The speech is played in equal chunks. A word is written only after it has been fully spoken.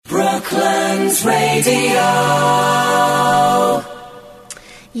Falklands Radio.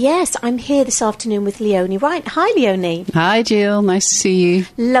 Yes, I'm here this afternoon with Leonie Wright. Hi, Leonie. Hi, Jill. Nice to see you.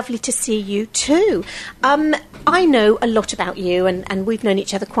 Lovely to see you too. I know a lot about you, and we've known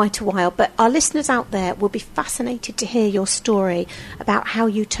each other quite a while, but our listeners out there will be fascinated to hear your story about how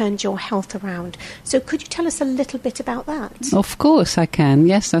you turned your health around. So could you tell us a little bit about that? Of course I can.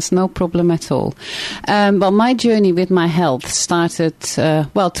 Yes, that's no problem at all. Well, my journey with my health started,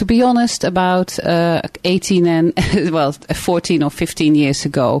 to be honest, about 14 or 15 years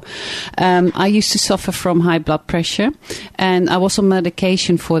ago. I used to suffer from high blood pressure, and I was on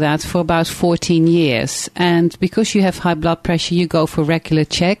medication for that for about 14 years. And because you have high blood pressure, you go for regular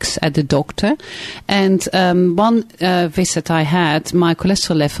checks at the doctor. And one visit I had, my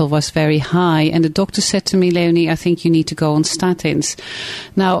cholesterol level was very high, and the doctor said to me, Leonie, I think you need to go on statins.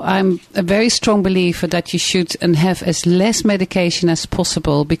 Now, I'm a very strong believer that you should have as less medication as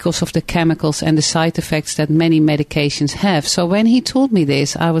possible because of the chemicals and the side effects that many medications have. So when he told me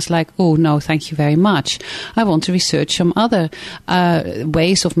this, I was like, oh, no, thank you very much. I want to research some other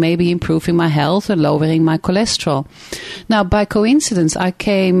ways of maybe improving my health and lowering my cholesterol. Now, by coincidence, I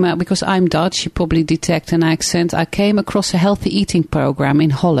came, because I'm Dutch, you probably detect an accent, I came across a healthy eating program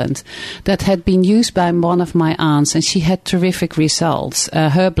in Holland that had been used by one of my aunts, and she had terrific results.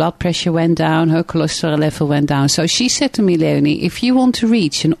 Her blood pressure went down, her cholesterol level went down. So she said to me, Leonie, if you want to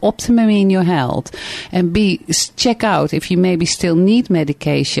reach an optimum in your health and check out if you maybe still need medication,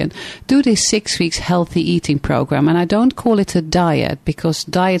 do this 6 weeks healthy eating program. And I don't call it a diet, because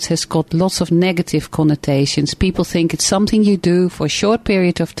diet has got lots of negative connotations. People think it's something you do for a short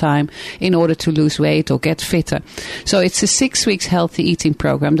period of time in order to lose weight or get fitter. So it's a 6 weeks healthy eating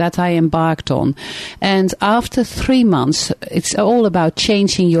program that I embarked on. And after 3 months, it's all about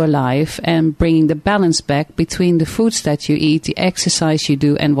changing your life and bringing the balance back between the foods that you eat, the exercise you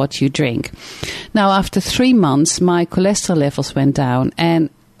do, and what you drink. Now, after 3 months, my cholesterol levels went down, and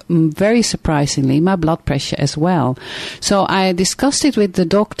very surprisingly, my blood pressure as well. So I discussed it with the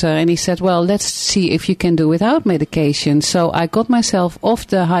doctor, and he said, well, let's see if you can do without medication. So I got myself off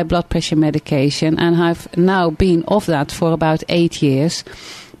the high blood pressure medication, and I've now been off that for about 8 years.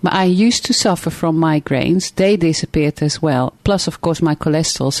 But I used to suffer from migraines. They disappeared as well. Plus, of course, my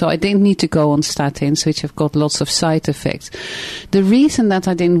cholesterol. So I didn't need to go on statins, which have got lots of side effects. The reason that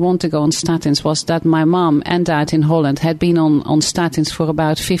I didn't want to go on statins was that my mum and dad in Holland had been on statins for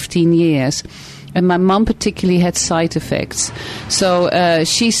about 15 years. And my mum particularly had side effects. So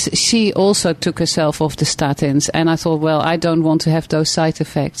she also took herself off the statins. And I thought, well, I don't want to have those side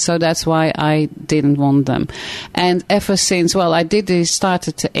effects. So that's why I didn't want them. And ever since, I did this,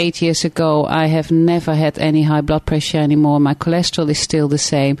 started 8 years ago. I have never had any high blood pressure anymore. My cholesterol is still the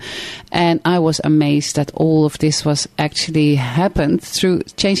same. And I was amazed that all of this was actually happened through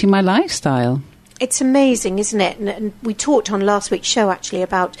changing my lifestyle. It's amazing, isn't it? And we talked on last week's show, actually,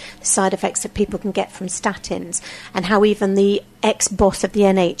 about the side effects that people can get from statins, and how even the ex-boss of the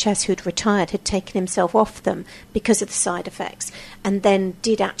NHS who'd retired had taken himself off them because of the side effects, and then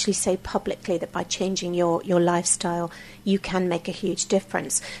did actually say publicly that by changing your lifestyle, you can make a huge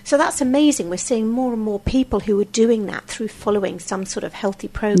difference. So that's amazing. We're seeing more and more people who are doing that through following some sort of healthy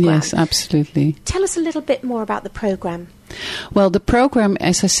program. Yes, absolutely. Tell us a little bit more about the program. Well, the program,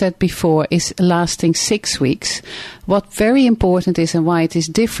 as I said before, is lasting 6 weeks. What very important is, and why it is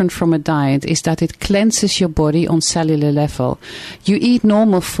different from a diet, is that it cleanses your body on cellular level. You eat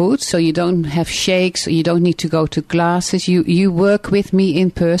normal food, so you don't have shakes, you don't need to go to classes. You work with me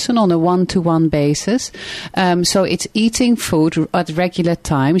in person on a one-to-one basis. So it's eating food at regular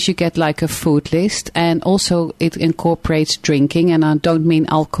times. You get like a food list, and also it incorporates drinking. And I don't mean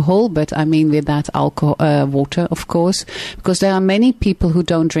alcohol, but I mean with that water, of course. Because there are many people who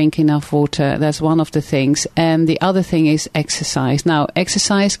don't drink enough water. That's one of the things. And the other thing is exercise. Now,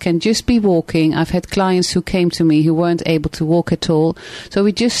 exercise can just be walking. I've had clients who came to me who weren't able to walk at all. So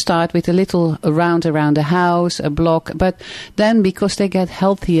we just start with a little round around the house, a block. But then because they get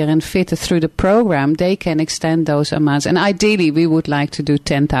healthier and fitter through the program, they can extend those amounts. And ideally, we would like to do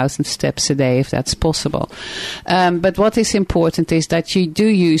 10,000 steps a day if that's possible. But what is important is that you do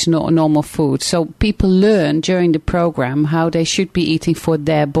use normal food. So people learn during the program how they should be eating for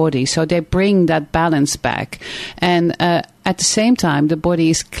their body. So they bring that balance back. And at the same time, the body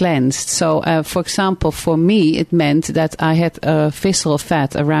is cleansed. So, for example, for me, it meant that I had visceral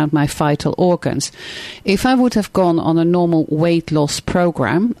fat around my vital organs. If I would have gone on a normal weight loss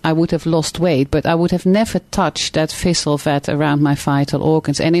program, I would have lost weight, but I would have never touched that visceral fat around my vital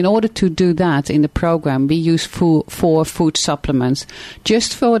organs. And in order to do that in the program, we use 4 food supplements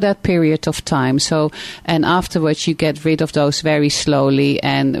just for that period of time. So, and afterwards you get rid of those very slowly,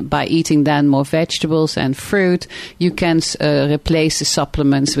 and by eating then more vegetables and fruit, you can replace the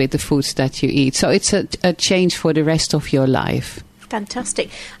supplements with the foods that you eat. So it's a change for the rest of your life. Fantastic.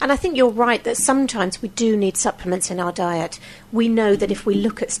 And I think you're right that sometimes we do need supplements in our diet. We know that if we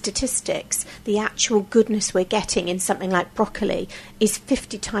look at statistics, the actual goodness we're getting in something like broccoli is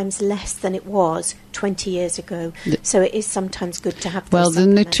 50 times less than it was 20 years ago. So it is sometimes good to have those the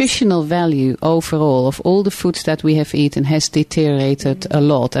nutritional value overall of all the foods that we have eaten has deteriorated a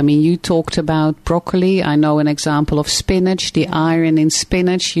lot. I mean, you talked about broccoli. I know an example of spinach. The iron in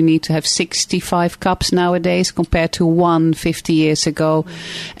spinach, you need to have 65 cups nowadays compared to 50 years ago.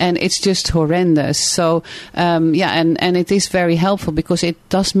 And it's just horrendous. So, and it is very helpful because it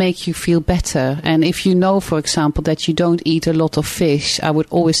does make you feel better. And if you know, for example, that you don't eat a lot of fish, I would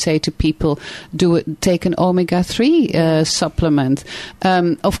always say to people, take an omega-3 supplement.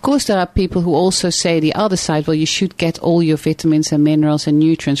 Of course, there are people who also say the other side, well, you should get all your vitamins and minerals and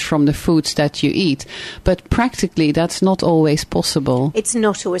nutrients from the foods that you eat. But practically, that's not always possible. It's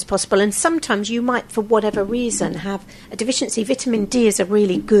not always possible. And sometimes you might, for whatever reason, have a deficiency. Vitamin D is a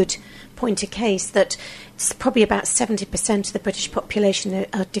really good point of case that it's probably about 70% of the British population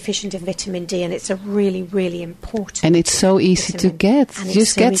are deficient in vitamin D, and it's a really, really important. And it's so easy to get.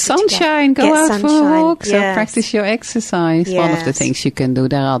 Just get sunshine, go out for walks, and practice your exercise. Yes. One of the things you can do.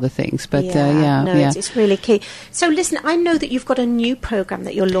 There are other things, but it's really key. So listen, I know that you've got a new program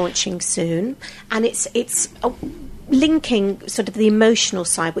that you're launching soon, and it's linking sort of the emotional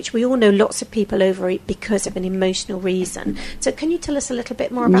side, which we all know lots of people overeat because of an emotional reason. So can you tell us a little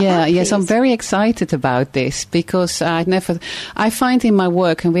bit more about that, please? Yes, I'm very excited about this because I find in my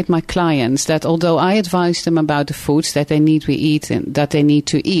work and with my clients that although I advise them about the foods that they need to eat and that they need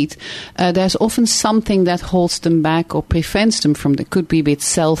to eat, there's often something that holds them back or prevents them from. It could be with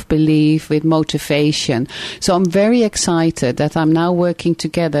self-belief, with motivation. So I'm very excited that I'm now working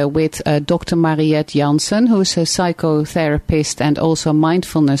together with Dr. Mariette Jansen, who's a psychotherapist and also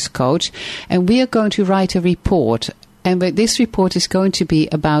mindfulness coach, and we are going to write a report, and this report is going to be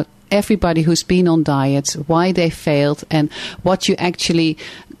about everybody who's been on diets, why they failed, and what you actually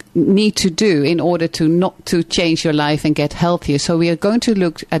need to do in order to not to change your life and get healthier. So we are going to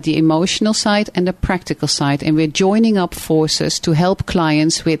look at the emotional side and the practical side, and we're joining up forces to help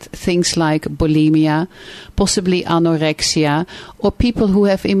clients with things like bulimia, possibly anorexia, or people who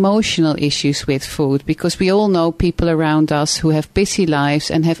have emotional issues with food, because we all know people around us who have busy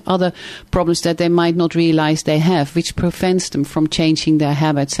lives and have other problems that they might not realize they have, which prevents them from changing their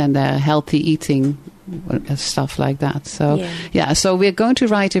habits and their healthy eating stuff like that. So so we're going to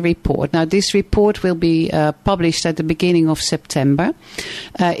write a report. Now this report will be published at the beginning of September.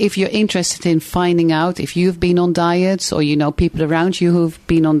 If you're interested in finding out if you've been on diets, or you know people around you who've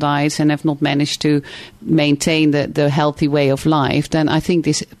been on diets and have not managed to maintain the healthy way of life, then I think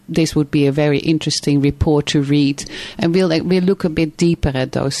this would be a very interesting report to read, and we'll look a bit deeper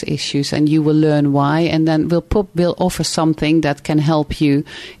at those issues, and you will learn why, and then we'll offer something that can help you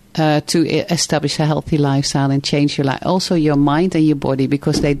to establish a healthy lifestyle and change your life, also your mind and your body,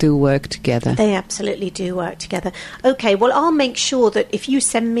 because they do work together. They absolutely do work together. Okay, well, I'll make sure that if you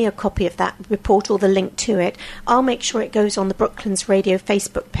send me a copy of that report or the link to it, I'll make sure it goes on the Brooklands Radio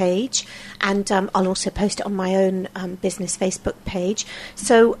Facebook page, and I'll also post it on my own business Facebook page.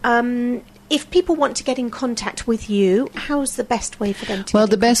 So if people want to get in contact with you, how's the best way for them to? Well,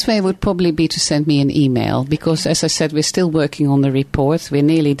 the best way would probably be to send me an email, because, as I said, we're still working on the report. We're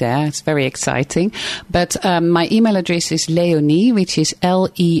nearly there. It's very exciting. But my email address is Leonie, which is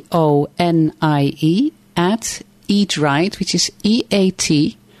Leonie, at eatright, which is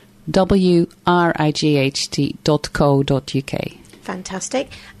EATWRIGHT.co.uk. Fantastic.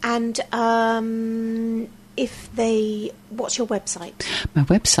 And what's your website? My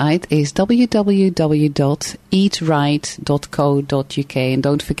website is www.eatright.co.uk, and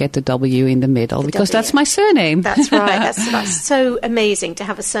don't forget the W in the middle, because that's my surname. That's right. That's so amazing to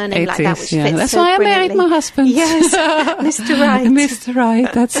have a surname like that, which fits That's so why I married my husband. Yes, Mr. Wright. Mr.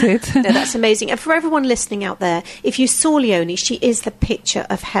 Wright, that's it. No, that's amazing. And for everyone listening out there, if you saw Leonie, she is the picture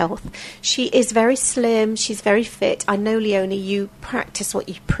of health. She is very slim. She's very fit. I know, Leonie, you practice what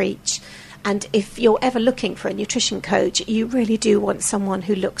you preach. And if you're ever looking for a nutrition coach, you really do want someone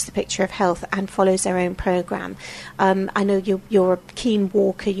who looks the picture of health and follows their own program. I know you're a keen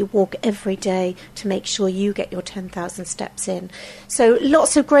walker. You walk every day to make sure you get your 10,000 steps in. So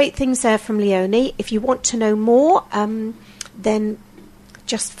lots of great things there from Leonie. If you want to know more, then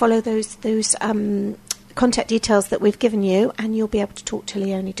just follow those contact details that we've given you, and you'll be able to talk to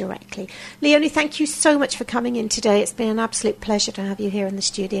Leonie directly. Leonie, thank you so much for coming in today. It's been an absolute pleasure to have you here in the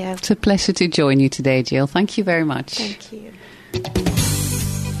studio. It's a pleasure to join you today, Jill. Thank you very much. Thank you.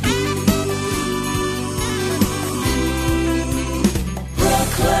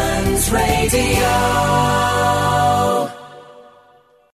 Brooklands Radio.